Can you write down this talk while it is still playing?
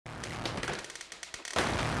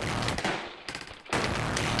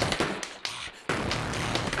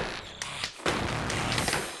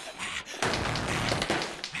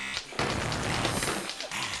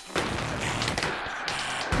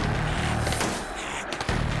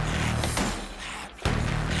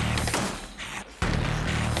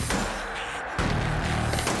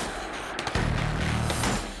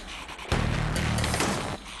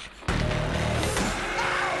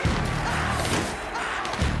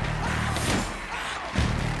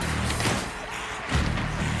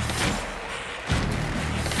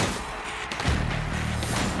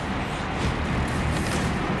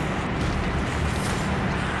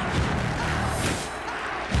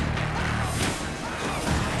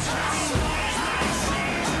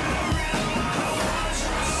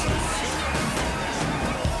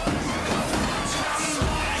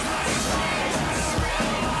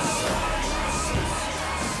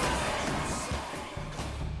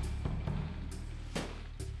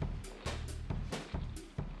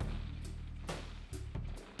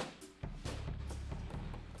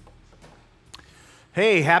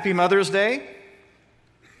Hey, happy Mother's Day.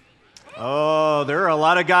 Oh, there are a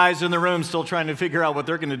lot of guys in the room still trying to figure out what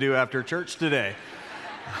they're going to do after church today.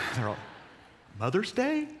 They're all, Mother's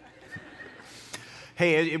Day?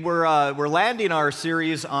 Hey, we're landing our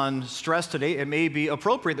series on stress today. It may be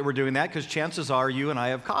appropriate that we're doing that because chances are you and I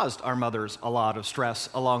have caused our mothers a lot of stress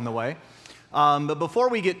along the way. But before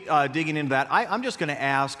we get digging into that, I'm just going to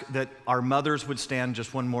ask that our mothers would stand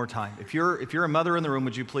just one more time. If you're a mother in the room,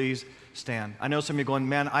 would you please stand? I know some of you are going,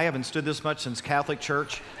 man, I haven't stood this much since Catholic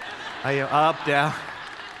Church. Up, down.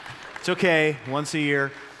 It's okay, once a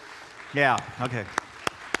year. Yeah, okay.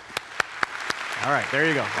 All right, there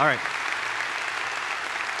you go. All right.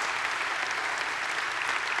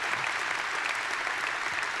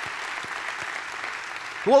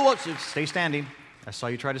 Whoa, stay standing. I saw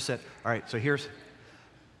you try to sit. All right, so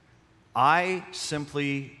I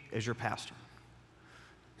simply, as your pastor,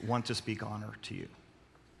 want to speak honor to you.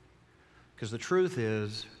 Because the truth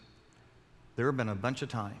is, there have been a bunch of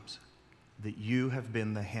times that you have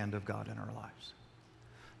been the hand of God in our lives.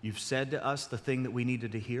 You've said to us the thing that we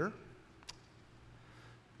needed to hear.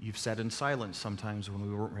 You've said in silence sometimes when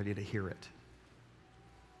we weren't ready to hear it.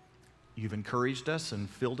 You've encouraged us and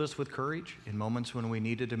filled us with courage in moments when we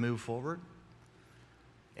needed to move forward.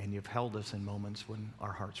 And you've held us in moments when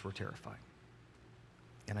our hearts were terrified.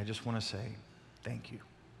 And I just want to say thank you.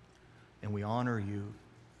 And we honor you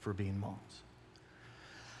for being moms.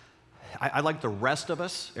 I'd like the rest of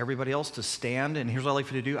us, everybody else, to stand. And here's what I'd like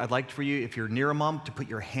for you to do. I'd like for you, if you're near a mom, to put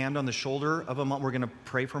your hand on the shoulder of a mom. We're going to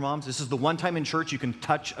pray for moms. This is the one time in church you can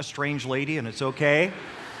touch a strange lady, and it's okay.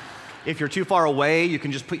 If you're too far away, you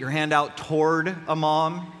can just put your hand out toward a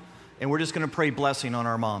mom. And we're just going to pray blessing on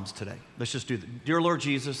our moms today. Let's just do that. Dear Lord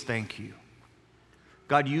Jesus, thank you.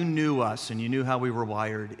 God, you knew us, and you knew how we were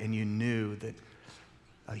wired, and you knew that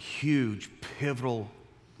a huge, pivotal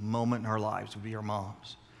moment in our lives would be our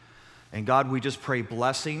moms. And God, we just pray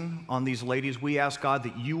blessing on these ladies. We ask, God,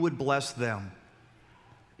 that you would bless them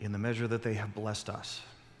in the measure that they have blessed us.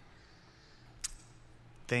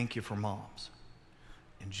 Thank you for moms.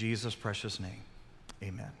 In Jesus' precious name,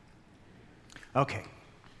 amen. Okay.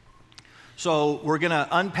 So we're going to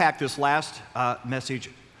unpack this last message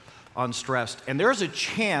on stress. And there's a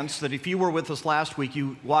chance that if you were with us last week,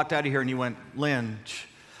 you walked out of here and you went, Lynn,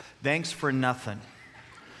 thanks for nothing.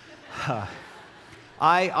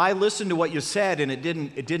 I listened to what you said, and it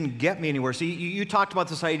didn't get me anywhere. See, you talked about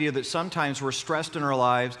this idea that sometimes we're stressed in our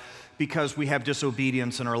lives because we have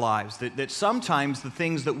disobedience in our lives. That sometimes the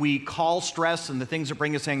things that we call stress and the things that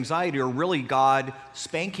bring us anxiety are really God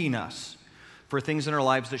spanking us for things in our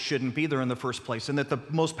lives that shouldn't be there in the first place. And that the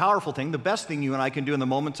most powerful thing, the best thing you and I can do in the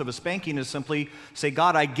moments of a spanking is simply say,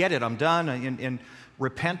 God, I get it, I'm done, and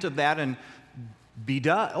repent of that and be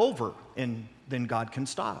done, over, and then God can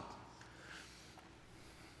stop.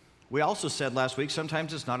 We also said last week,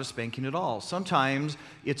 sometimes it's not a spanking at all. Sometimes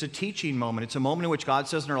it's a teaching moment. It's a moment in which God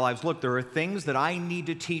says in our lives, look, there are things that I need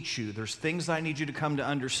to teach you. There's things I need you to come to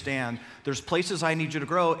understand. There's places I need you to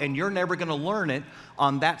grow, and you're never going to learn it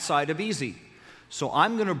on that side of easy. So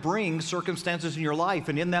I'm going to bring circumstances in your life,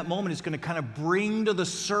 and in that moment, it's going to kind of bring to the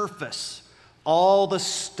surface all the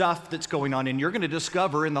stuff that's going on, and you're going to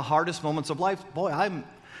discover in the hardest moments of life, boy,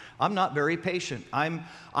 I'm not very patient. I'm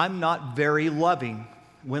not very loving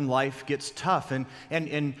when life gets tough, and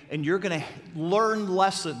you're going to learn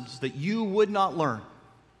lessons that you would not learn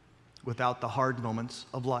without the hard moments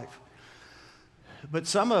of life. But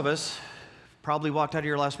some of us probably walked out of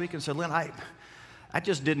here last week and said, Lynn, I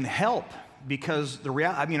just didn't help. Because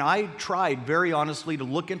I tried very honestly to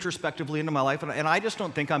look introspectively into my life, and I just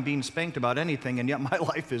don't think I'm being spanked about anything, and yet my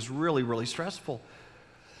life is really, really stressful.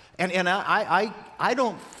 And I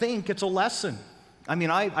don't think it's a lesson.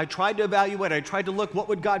 I tried to evaluate, I tried to look, what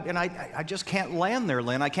would God, and I just can't land there,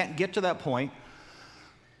 Lynn. I can't get to that point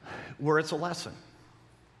where it's a lesson.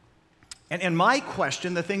 And my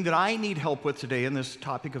question, the thing that I need help with today in this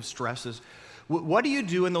topic of stress is, what do you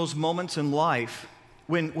do in those moments in life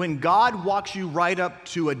when God walks you right up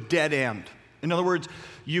to a dead end? In other words,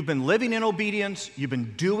 you've been living in obedience, you've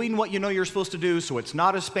been doing what you know you're supposed to do, so it's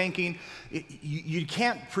not a spanking. You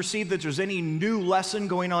can't perceive that there's any new lesson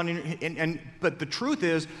going on, but the truth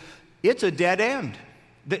is, it's a dead end.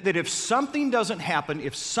 That if something doesn't happen,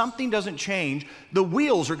 if something doesn't change, the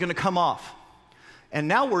wheels are going to come off. And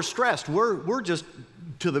now we're stressed. We're just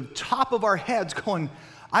to the top of our heads going,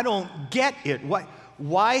 I don't get it.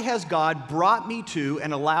 Why has God brought me to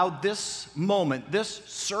and allowed this moment, this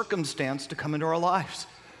circumstance to come into our lives?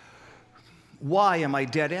 Why am I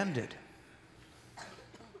dead-ended?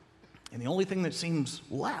 And the only thing that seems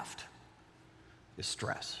left is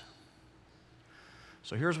stress.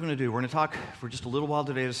 So here's what we're going to do. We're going to talk for just a little while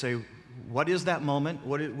today to say, what is that moment?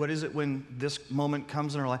 What is it when this moment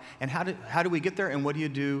comes in our life? And how do we get there? And what do you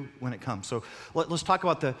do when it comes? So let's talk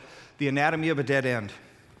about the anatomy of a dead end.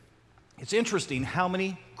 It's interesting how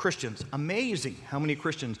many Christians, amazing how many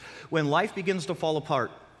Christians, when life begins to fall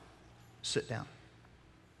apart, sit down.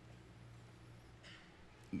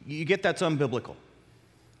 You get that's unbiblical,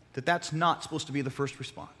 that's not supposed to be the first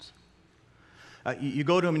response. You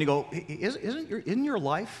go to them and you go, isn't your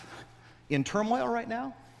life in turmoil right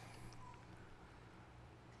now?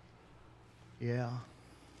 Yeah.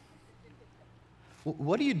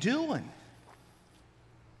 What are you doing?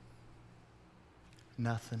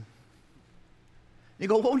 Nothing. You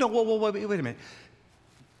go, whoa, no, whoa, wait a minute.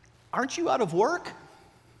 Aren't you out of work?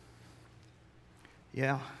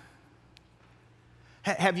 Yeah.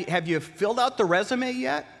 Have you filled out the resume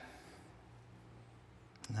yet?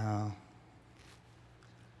 No.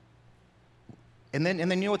 And then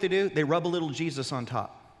you know what they do? They rub a little Jesus on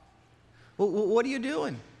top. Well, what are you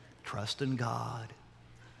doing? Trust in God.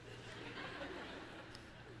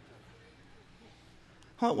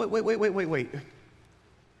 Oh, wait.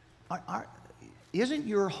 Isn't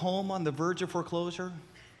your home on the verge of foreclosure?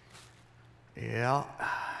 Yeah.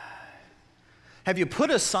 Have you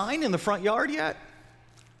put a sign in the front yard yet?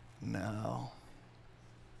 No.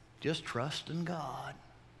 Just trust in God.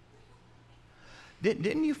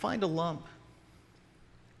 Didn't you find a lump?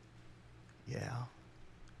 Yeah.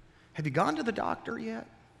 Have you gone to the doctor yet?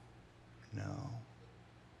 No.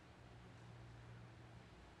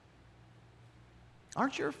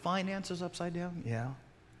 Aren't your finances upside down? Yeah.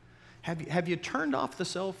 Have you turned off the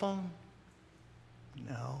cell phone?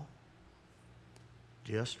 No.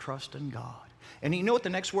 Just trust in God. And you know what the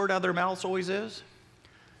next word out of their mouths always is?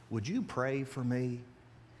 Would you pray for me?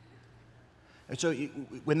 And so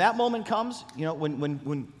when that moment comes, you know, when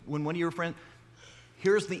one of your friends,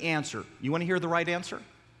 here's the answer. You want to hear the right answer?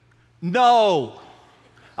 No.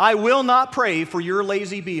 I will not pray for your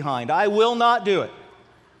lazy behind. I will not do it.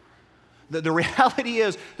 The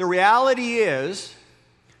reality is,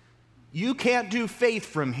 you can't do faith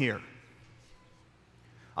from here.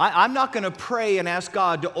 I'm not going to pray and ask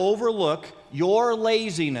God to overlook your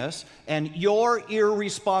laziness and your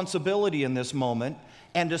irresponsibility in this moment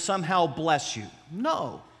and to somehow bless you.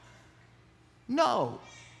 No.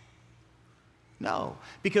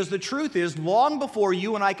 Because the truth is, long before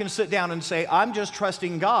you and I can sit down and say, I'm just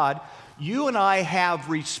trusting God, you and I have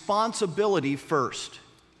responsibility first.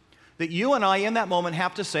 That you and I in that moment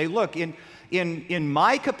have to say, look, in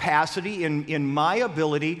my capacity, in my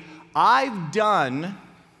ability, I've done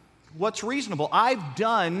what's reasonable. I've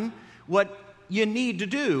done what you need to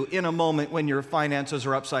do in a moment when your finances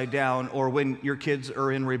are upside down or when your kids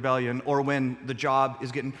are in rebellion or when the job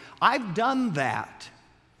is getting... I've done that.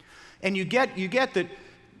 And you get that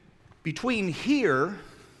between here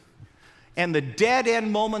and the dead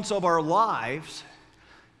end moments of our lives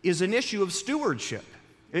is an issue of stewardship.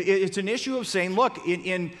 It's an issue of saying, look,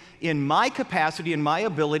 in my capacity, in my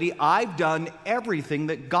ability, I've done everything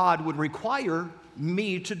that God would require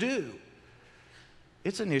me to do.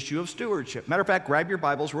 It's an issue of stewardship. Matter of fact, grab your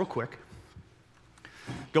Bibles real quick.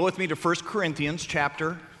 Go with me to 1 Corinthians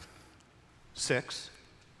chapter 6.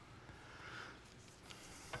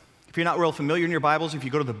 If you're not real familiar in your Bibles, if you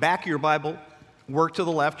go to the back of your Bible, work to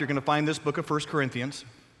the left, you're going to find this book of 1 Corinthians.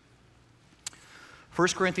 1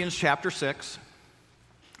 Corinthians chapter 6,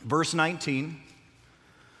 verse 19.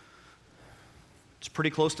 It's pretty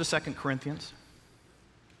close to 2 Corinthians.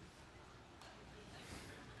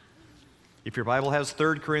 If your Bible has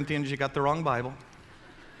 3 Corinthians, you got the wrong Bible.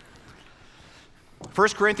 1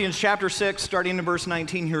 Corinthians chapter 6, starting in verse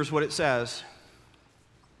 19, here's what it says.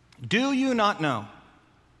 Do you not know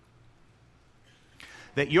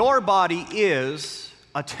that your body is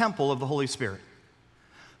a temple of the Holy Spirit,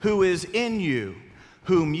 who is in you,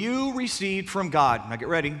 whom you received from God? Now get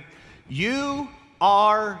ready. You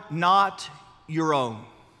are not your own.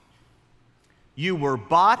 You were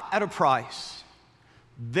bought at a price.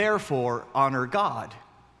 Therefore, honor God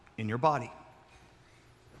in your body.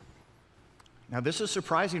 Now, this is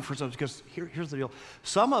surprising for some because here's the deal.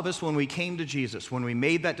 Some of us, when we came to Jesus, when we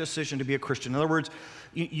made that decision to be a Christian, in other words,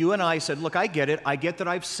 you and I said, look, I get it. I get that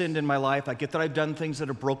I've sinned in my life. I get that I've done things that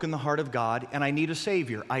have broken the heart of God, and I need a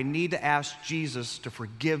Savior. I need to ask Jesus to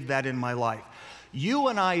forgive that in my life. You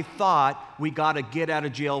and I thought we got a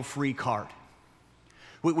get-out-of-jail-free card.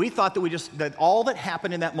 We thought that all that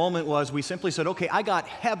happened in that moment was we simply said, okay, I got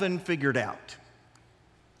heaven figured out.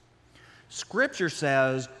 Scripture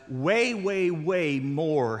says way, way, way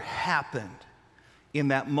more happened in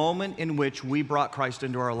that moment in which we brought Christ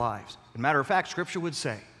into our lives. As a matter of fact, Scripture would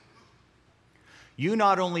say, You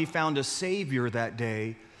not only found a Savior that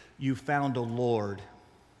day, you found a Lord.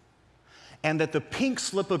 And that the pink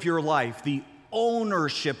slip of your life, the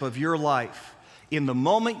ownership of your life, in the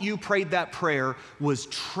moment you prayed that prayer, was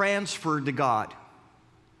transferred to God.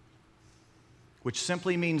 Which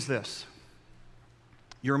simply means this: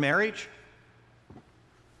 your marriage,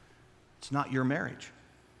 it's not your marriage.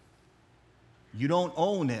 You don't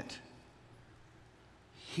own it.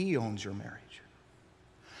 He owns your marriage.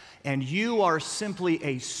 And you are simply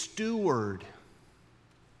a steward,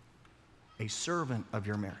 a servant of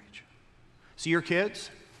your marriage. See, your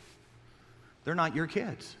kids, they're not your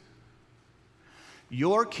kids.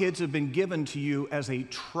 Your kids have been given to you as a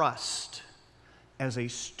trust, as a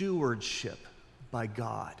stewardship by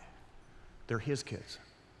God. They're His kids.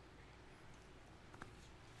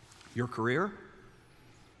 Your career,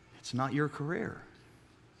 it's not your career.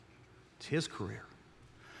 It's His career.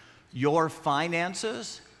 Your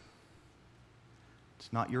finances,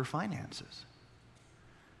 it's not your finances.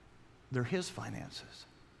 They're His finances.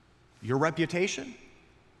 Your reputation,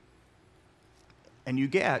 and you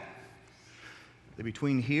get that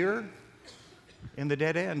between here and the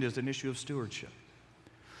dead end is an issue of stewardship.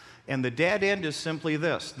 And the dead end is simply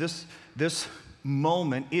this. This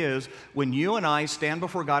moment is when you and I stand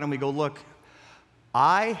before God and we go, look,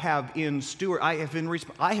 I have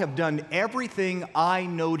done everything I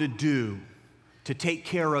know to do to take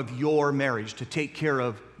care of your marriage, to take care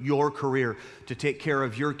of your career, to take care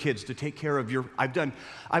of your kids, to take care of your, I've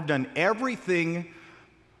done everything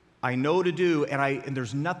I know to do, and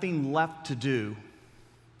there's nothing left to do,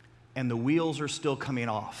 and the wheels are still coming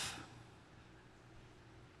off.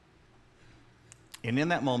 And in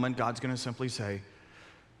that moment, God's going to simply say,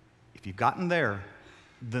 if you've gotten there,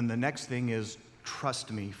 then the next thing is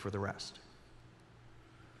trust me for the rest.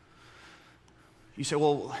 You say,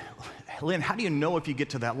 well, Lynn, how do you know if you get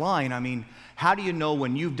to that line? I mean, how do you know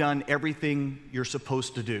when you've done everything you're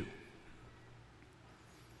supposed to do?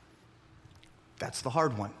 That's the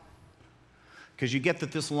hard one. Because you get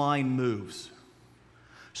that this line moves.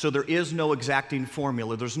 So there is no exacting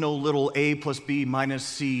formula. There's no little A plus B minus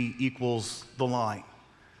C equals the line.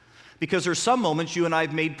 Because there's some moments you and I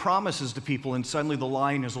have made promises to people and suddenly the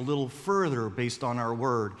line is a little further based on our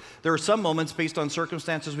word. There are some moments based on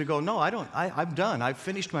circumstances we go, no, I'm done. I've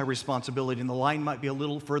finished my responsibility, and the line might be a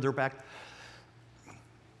little further back.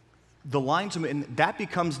 The lines, and that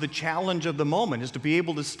becomes the challenge of the moment, is to be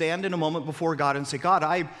able to stand in a moment before God and say, God,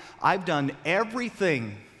 I've done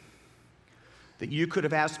everything that you could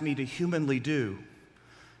have asked me to humanly do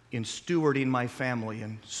in stewarding my family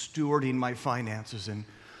and stewarding my finances and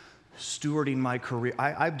stewarding my career.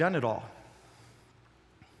 I've done it all.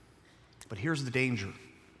 But here's the danger.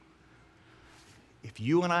 If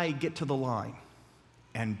you and I get to the line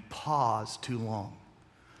and pause too long,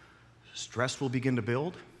 stress will begin to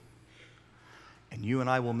build, and you and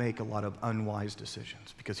I will make a lot of unwise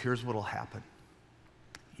decisions. Because here's what will happen.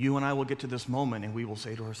 You and I will get to this moment and we will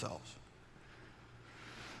say to ourselves,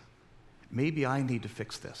 maybe I need to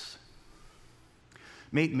fix this.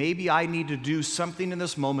 Maybe I need to do something in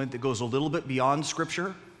this moment that goes a little bit beyond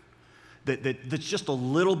Scripture, that's just a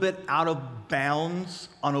little bit out of bounds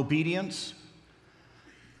on obedience.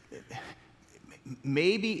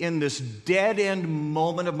 Maybe in this dead-end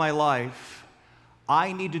moment of my life,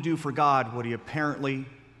 I need to do for God what He apparently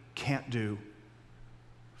can't do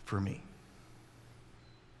for me.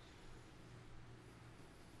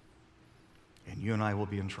 And you and I will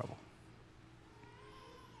be in trouble.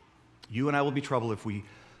 You and I will be in trouble if we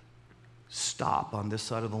stop on this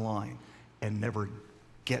side of the line and never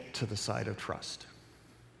get to the side of trust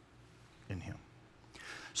in Him.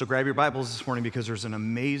 So grab your Bibles this morning, because there's an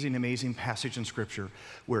amazing, amazing passage in Scripture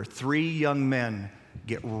where 3 young men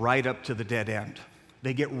get right up to the dead end.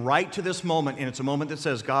 They get right to this moment, and it's a moment that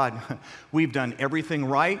says, God, we've done everything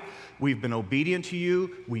right. We've been obedient to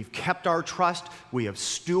you. We've kept our trust. We have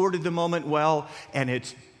stewarded the moment well, and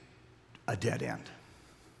it's a dead end.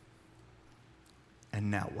 And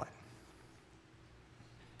now what?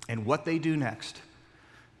 And what they do next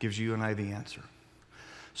gives you and I the answer.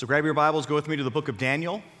 So grab your Bibles, go with me to the book of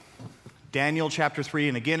Daniel. Daniel chapter 3.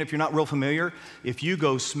 And again, if you're not real familiar, if you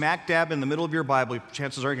go smack dab in the middle of your Bible,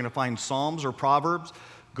 chances are you're going to find Psalms or Proverbs.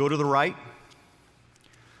 Go to the right.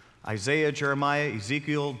 Isaiah, Jeremiah,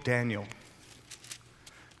 Ezekiel, Daniel.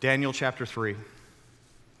 Daniel chapter 3.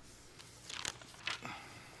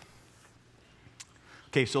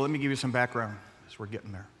 Okay, so let me give you some background as we're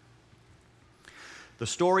getting there. The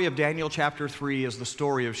story of Daniel chapter 3 is the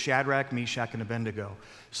story of Shadrach, Meshach, and Abednego.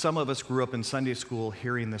 Some of us grew up in Sunday school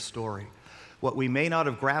hearing this story. What we may not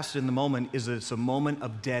have grasped in the moment is that it's a moment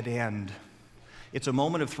of dead end. It's a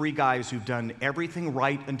moment of three guys who've done everything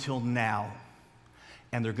right until now,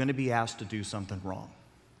 and they're going to be asked to do something wrong.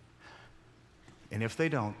 And if they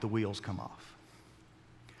don't, the wheels come off.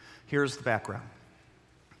 Here's the background.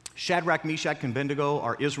 Shadrach, Meshach, and Abednego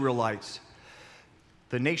are Israelites.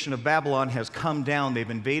 The nation of Babylon has come down. They've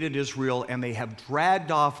invaded Israel, and they have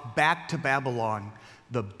dragged off back to Babylon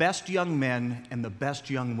the best young men and the best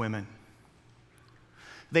young women.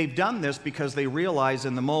 They've done this because they realize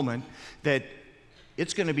in the moment that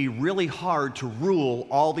it's going to be really hard to rule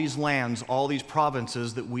all these lands, all these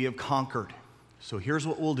provinces that we have conquered. So here's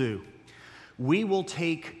what we'll do. We will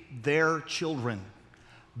take their children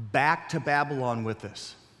back to Babylon with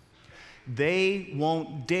us. They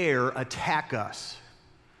won't dare attack us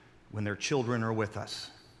when their children are with us.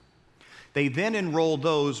 They then enroll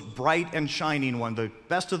those bright and shining ones, the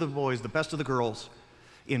best of the boys, the best of the girls,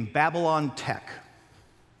 in Babylon Tech.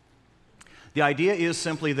 The idea is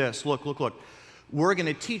simply this. Look. We're going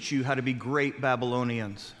to teach you how to be great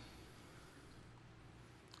Babylonians.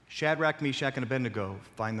 Shadrach, Meshach, and Abednego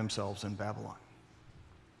find themselves in Babylon.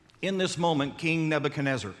 In this moment, King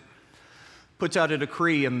Nebuchadnezzar puts out a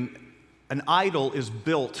decree, and an idol is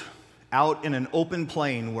built out in an open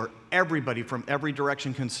plain where everybody from every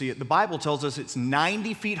direction can see it. The Bible tells us it's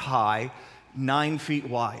 90 feet high, 9 feet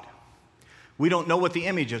wide. We don't know what the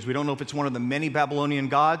image is. We don't know if it's one of the many Babylonian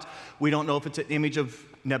gods. We don't know if it's an image of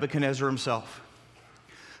Nebuchadnezzar himself.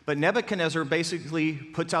 But Nebuchadnezzar basically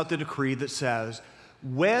puts out the decree that says,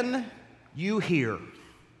 when you hear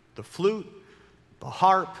the flute, the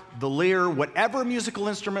harp, the lyre, whatever musical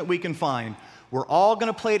instrument we can find, we're all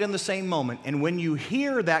going to play it in the same moment. And when you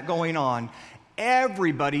hear that going on,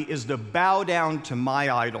 everybody is to bow down to my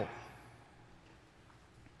idol.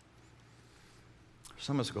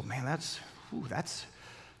 Some of us go, man, that's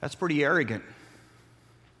pretty arrogant.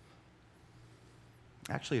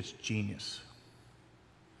 Actually, it's genius.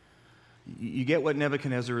 You get what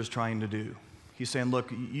Nebuchadnezzar is trying to do. He's saying,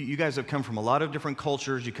 look, you guys have come from a lot of different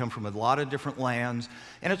cultures. You come from a lot of different lands.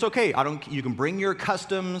 And it's okay. You can bring your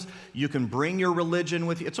customs. You can bring your religion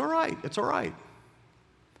with you. It's all right. It's all right.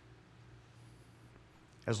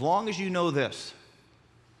 As long as you know this,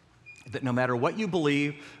 that no matter what you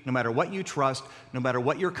believe, no matter what you trust, no matter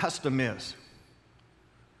what your custom is,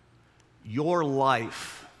 your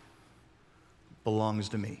life belongs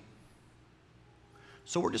to me.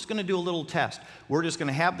 So we're just going to do a little test. We're just going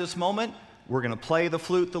to have this moment. We're going to play the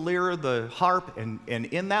flute, the lyre, the harp, and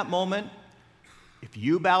in that moment, if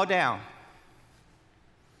you bow down,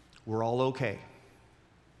 we're all okay.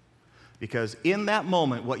 Because in that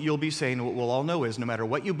moment, what you'll be saying, what we'll all know is, no matter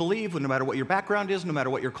what you believe, no matter what your background is, no matter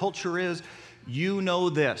what your culture is, you know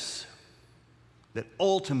this, that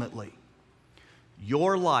ultimately,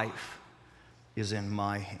 your life is in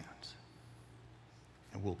my hands.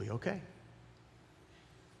 And we'll be okay.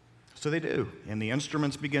 So they do, and the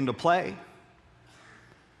instruments begin to play.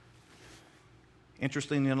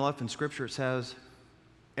 Interestingly enough, in Scripture it says,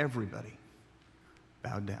 everybody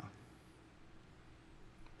bowed down,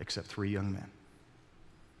 except three young men,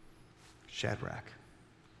 Shadrach,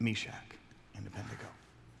 Meshach, and Abednego.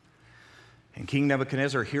 And King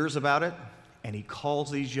Nebuchadnezzar hears about it, and he calls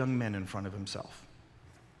these young men in front of himself.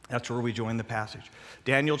 That's where we join the passage.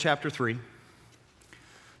 Daniel chapter 3,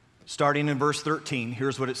 starting in verse 13,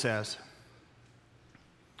 here's what it says.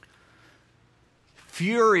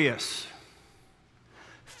 Furious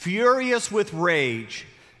with rage,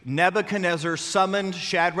 Nebuchadnezzar summoned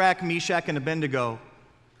Shadrach, Meshach, and Abednego.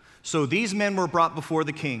 So these men were brought before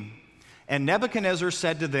the king. And Nebuchadnezzar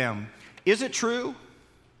said to them, is it true,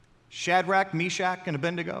 Shadrach, Meshach, and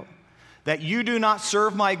Abednego, that you do not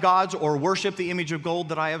serve my gods or worship the image of gold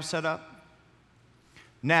that I have set up?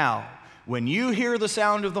 Now, when you hear the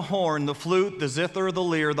sound of the horn, the flute, the zither, the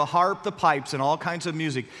lyre, the harp, the pipes, and all kinds of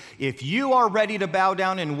music, if you are ready to bow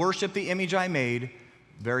down and worship the image I made,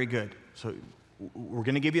 very good. So we're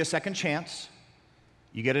going to give you a second chance.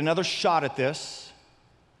 You get another shot at this.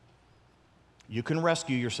 You can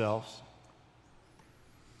rescue yourselves.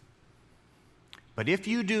 But if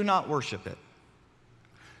you do not worship it,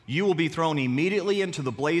 you will be thrown immediately into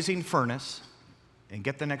the blazing furnace. And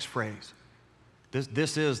get the next phrase.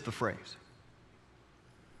 This is the phrase.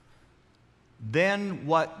 Then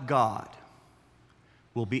what God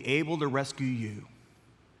will be able to rescue you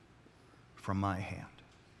from my hand?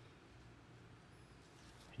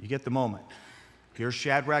 You get the moment. Here's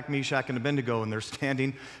Shadrach, Meshach, and Abednego, and they're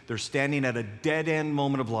standing at a dead-end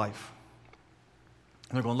moment of life.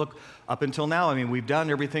 And they're going, look, up until now, we've done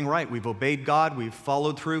everything right. We've obeyed God. We've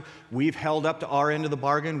followed through. We've held up to our end of the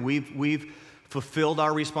bargain. We've fulfilled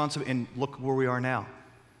our responsibility, and look where we are now.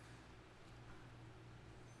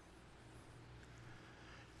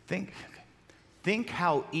 Think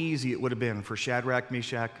how easy it would have been for Shadrach,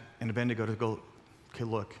 Meshach, and Abednego to go, okay,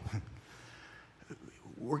 look,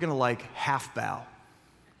 we're going to like half bow.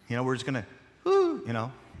 We're just going to,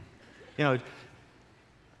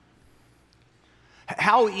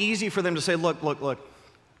 how easy for them to say, look,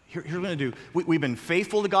 here's what we're going to do. We've been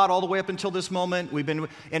faithful to God all the way up until this moment. We've been,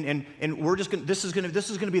 and we're just going. This is going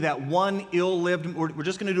to be that one ill-lived. We're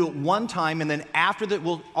just going to do it one time, and then after that,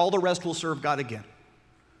 all the rest will serve God again.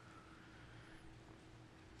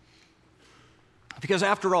 Because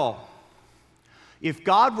after all, if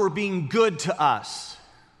God were being good to us,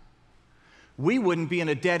 we wouldn't be in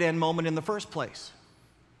a dead-end moment in the first place.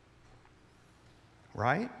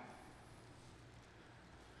 Right?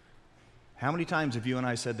 How many times have you and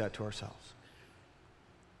I said that to ourselves?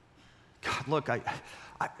 God, look, I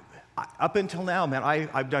up until now, man,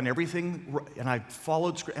 I've done everything, and I've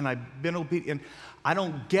followed Scripture, and I've been obedient. I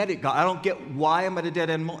don't get it, God. I don't get why I'm at a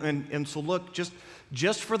dead-end moment. And so look,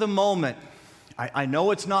 just for the moment, I know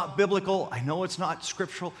it's not biblical, I know it's not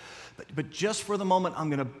scriptural, but just for the moment, I'm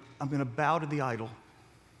gonna bow to the idol.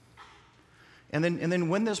 And then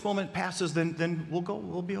when this moment passes, then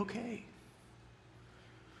we'll be okay.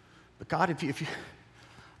 But God, if you,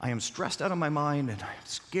 I am stressed out of my mind and I'm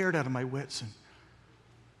scared out of my wits, and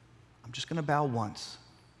I'm just gonna bow once.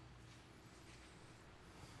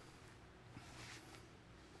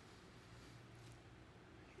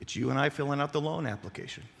 It's you and I filling out the loan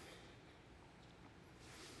application.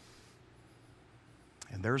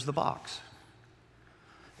 And there's the box.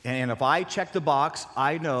 And if I check the box,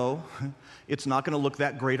 I know it's not going to look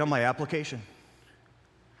that great on my application.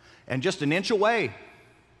 And just an inch away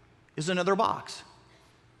is another box.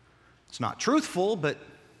 It's not truthful, but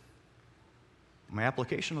my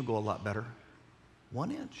application will go a lot better.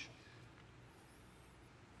 1 inch.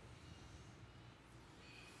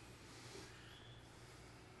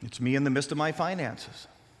 It's me in the midst of my finances.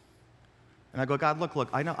 And I go, God, look,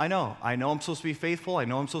 I know I'm supposed to be faithful. I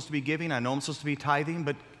know I'm supposed to be giving. I know I'm supposed to be tithing.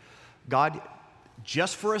 But God,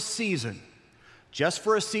 just for a season,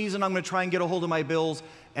 I'm going to try and get a hold of my bills.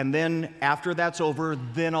 And then after that's over,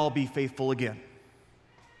 then I'll be faithful again.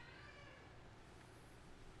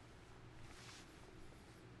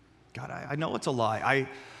 God, I know it's a lie.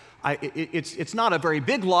 It's not a very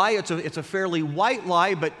big lie. It's a fairly white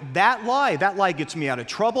lie, but that lie gets me out of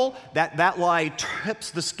trouble. That lie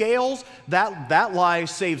tips the scales. That lie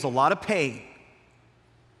saves a lot of pain.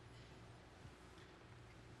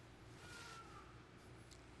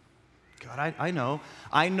 God,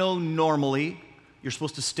 I know normally you're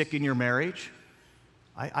supposed to stick in your marriage.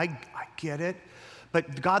 I get it.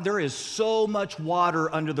 But God, there is so much water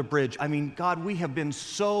under the bridge. I mean, God, we have been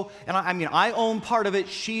so, and I own part of it,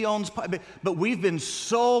 she owns part of it, but we've been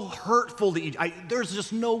so hurtful to each. There's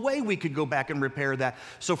just no way we could go back and repair that.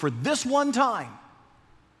 So for this one time,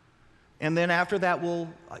 and then after that,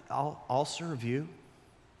 I'll serve you.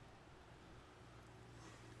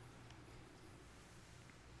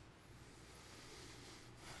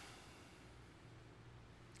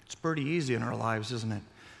 It's pretty easy in our lives, isn't it?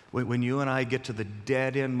 When you and I get to the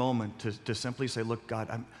dead-end moment to simply say, look,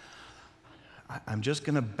 God, I'm just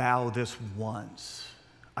going to bow this once.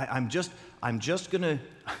 I'm just going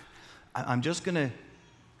to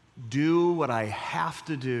do what I have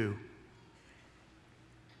to do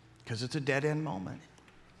because it's a dead-end moment.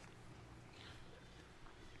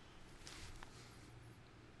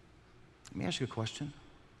 Let me ask you a question.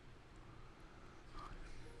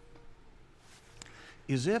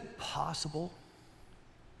 Is it possible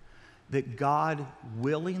that God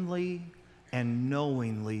willingly and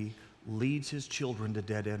knowingly leads his children to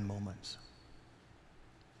dead-end moments?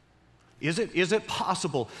 Is it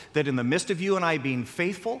possible that in the midst of you and I being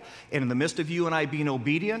faithful, and in the midst of you and I being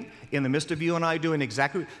obedient, in the midst of you and I doing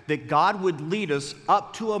exactly, that God would lead us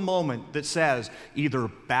up to a moment that says, either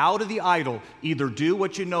bow to the idol, either do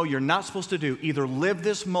what you know you're not supposed to do, either live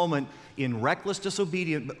this moment in reckless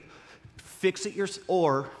disobedience, fix it yourself,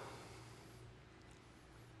 or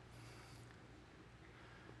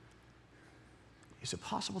is it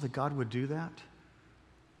possible that God would do that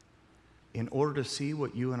in order to see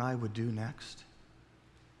what you and I would do next?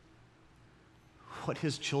 What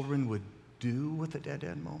his children would do with a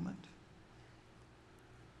dead-end moment?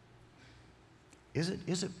 Is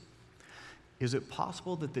it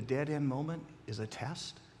possible that the dead-end moment is a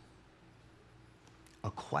test? A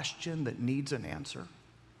question that needs an answer?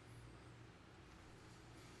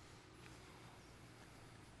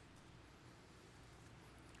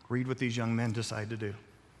 Read what these young men decide to do.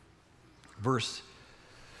 Verse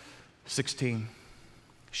 16.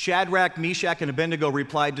 Shadrach, Meshach, and Abednego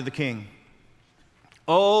replied to the king,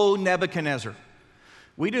 "O Nebuchadnezzar,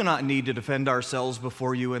 We do not need to defend ourselves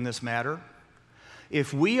before you in this matter.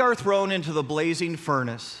 If we are thrown into the blazing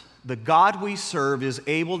furnace, the God we serve is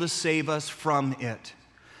able to save us from it.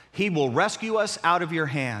 He will rescue us out of your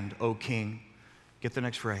hand, O King. Get the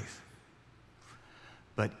next phrase.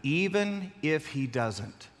 But even if he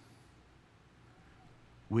doesn't,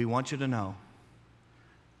 we want you to know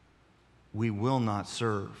we will not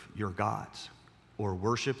serve your gods or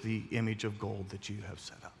worship the image of gold that you have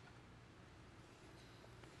set up.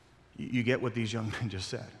 You get what these young men just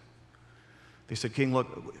said. They said, King,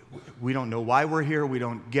 look, we don't know why we're here. We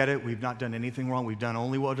don't get it. We've not done anything wrong. We've done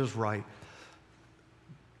only what is right.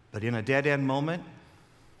 But in a dead-end moment,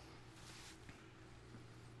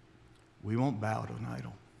 we won't bow to an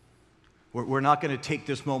idol. We're not going to take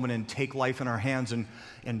this moment and take life in our hands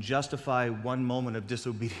and justify one moment of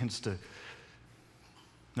disobedience to...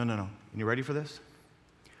 No. And you ready for this?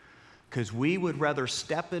 Because we would rather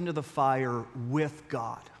step into the fire with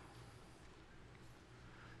God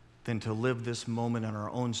than to live this moment in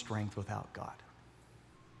our own strength without God.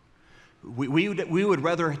 We would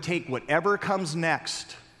rather take whatever comes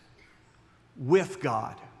next with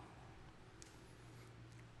God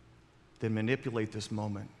than manipulate this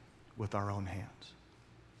moment with our own hands.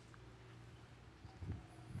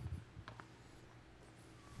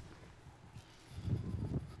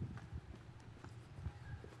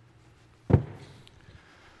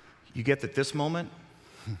 You get that this moment,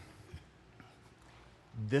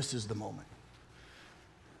 this is the moment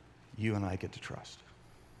you and I get to trust.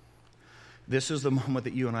 This is the moment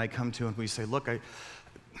that you and I come to and we say, look,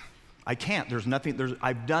 I can't.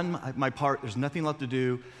 I've done my part. There's nothing left to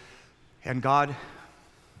do. And God,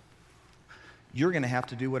 you're going to have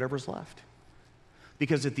to do whatever's left.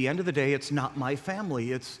 Because at the end of the day, it's not my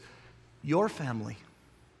family. It's your family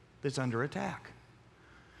that's under attack.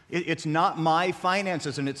 It's not my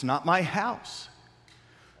finances and it's not my house.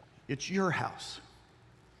 It's your house.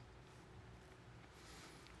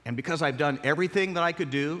 And because I've done everything that I could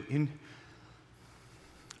do,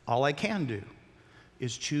 all I can do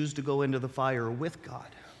is choose to go into the fire with God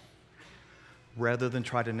rather than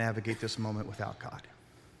try to navigate this moment without God.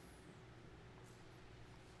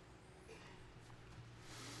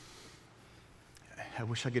 I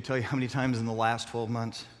wish I could tell you how many times in the last 12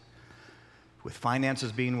 months, with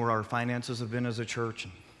finances being where our finances have been as a church,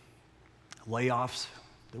 and layoffs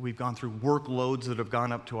that we've gone through, workloads that have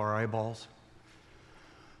gone up to our eyeballs,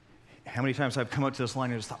 how many times I've come up to this line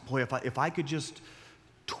and just thought, boy, if I could just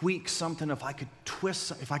tweak something, if I could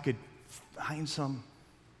twist, if I could find some.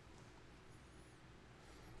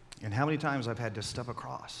 And how many times I've had to step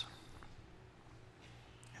across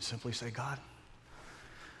and simply say, God,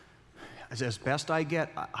 as best I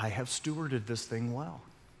get, I have stewarded this thing well.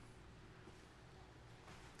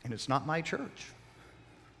 And it's not my church.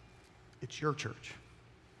 It's your church.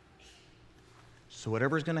 So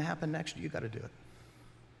whatever's going to happen next, you got to do it.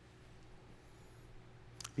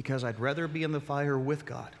 Because I'd rather be in the fire with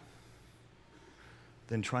God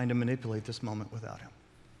than trying to manipulate this moment without Him.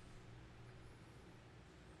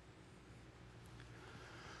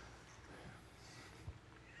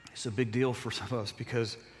 It's a big deal for some of us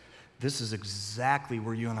because this is exactly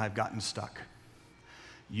where you and I have gotten stuck.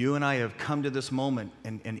 You and I have come to this moment,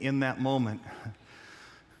 and in that moment,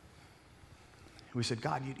 we said,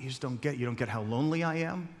 God, you just don't get how lonely I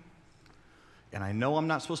am. And I know I'm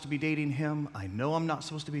not supposed to be dating him. I know I'm not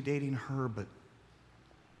supposed to be dating her, but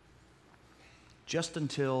just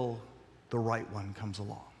until the right one comes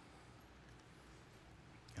along.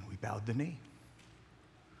 And we bowed the knee.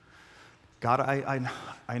 God,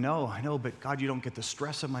 I know, but God, you don't get the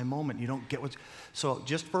stress of my moment. You don't get what's... So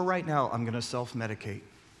just for right now, I'm going to self-medicate.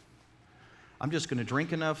 I'm just going to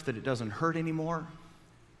drink enough that it doesn't hurt anymore.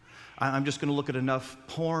 I'm just going to look at enough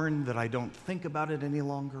porn that I don't think about it any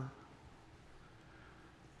longer.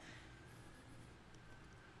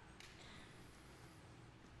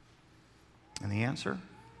 And the answer?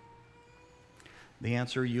 The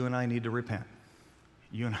answer, you and I need to repent.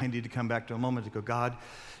 You and I need to come back to a moment to go, God,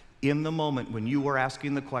 in the moment when you were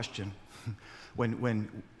asking the question,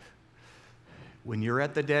 when you're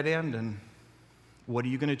at the dead end and what are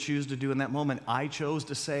you going to choose to do in that moment? I chose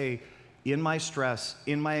to say, in my stress,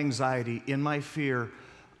 in my anxiety, in my fear,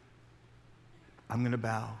 I'm going to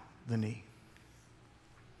bow the knee.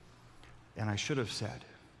 And I should have said,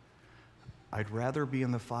 I'd rather be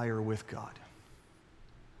in the fire with God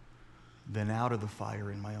than out of the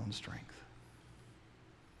fire in my own strength.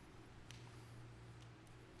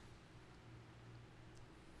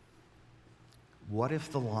 What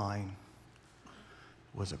if the line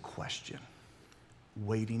was a question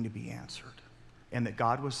waiting to be answered? And that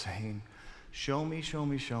God was saying, show me, show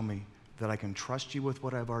me, show me. that I can trust you with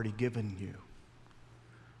what I've already given you,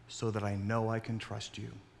 so that I know I can trust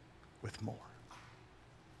you with more.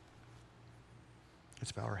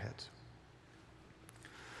 Let's bow our heads.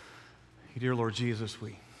 Dear Lord Jesus,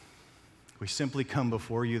 we simply come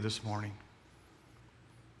before you this morning.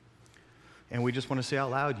 And we just want to say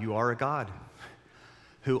out loud, you are a God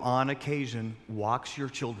who on occasion walks your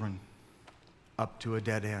children up to a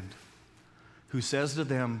dead end, who says to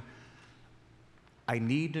them, I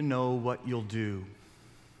need to know what you'll do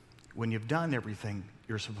when you've done everything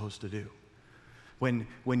you're supposed to do. When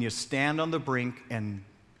you stand on the brink and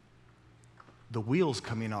the wheels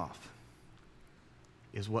coming off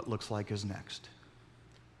is what looks like is next.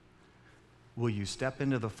 Will you step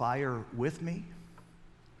into the fire with me?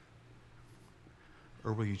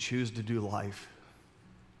 Or will you choose to do life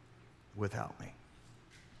without me?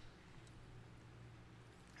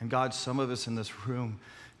 And God, some of us in this room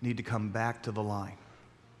need to come back to the line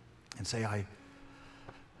and say, I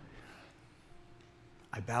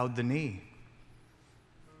bowed the knee.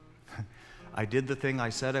 I did the thing I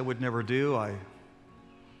said I would never do. I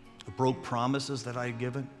broke promises that I had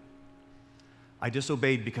given. I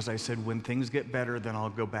disobeyed because I said, when things get better, then I'll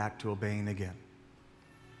go back to obeying again.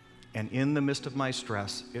 And in the midst of my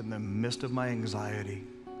stress, in the midst of my anxiety,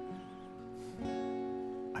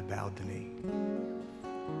 I bowed the knee.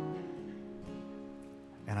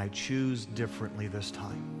 And I choose differently this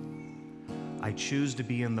time. I choose to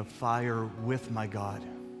be in the fire with my God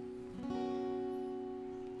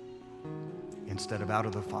instead of out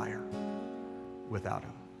of the fire without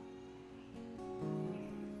him.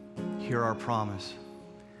 Hear our promise.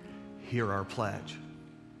 Hear our pledge.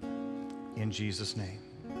 In Jesus' name,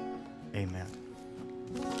 amen.